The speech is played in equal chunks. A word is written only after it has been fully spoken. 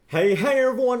Hey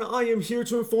everyone, I am here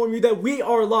to inform you that we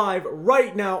are live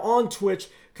right now on Twitch.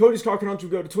 Cody's Car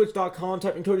Conundrum, go to twitch.com,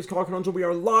 type in Cody's Car Conundrum. We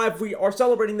are live. We are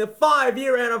celebrating the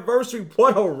 5-year anniversary.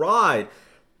 What a ride!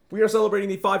 We are celebrating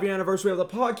the 5-year anniversary of the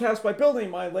podcast by building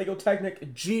my Lego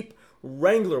Technic Jeep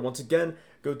Wrangler. Once again,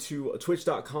 go to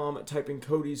twitch.com, type in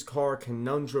Cody's Car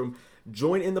Conundrum.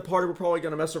 Join in the party. We're probably going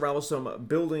to mess around with some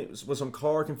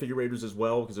car configurators as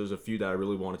well, because there's a few that I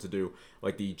really wanted to do,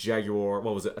 like the Jaguar,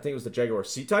 what was it? I think it was the Jaguar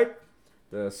C-Type.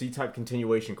 The C-Type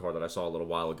continuation car that I saw a little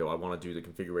while ago. I want to do the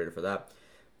configurator for that.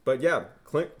 But yeah,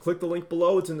 click the link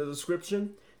below. It's in the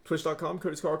description. Twitch.com,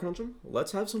 Cody's Car Conundrum.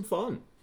 Let's have some fun.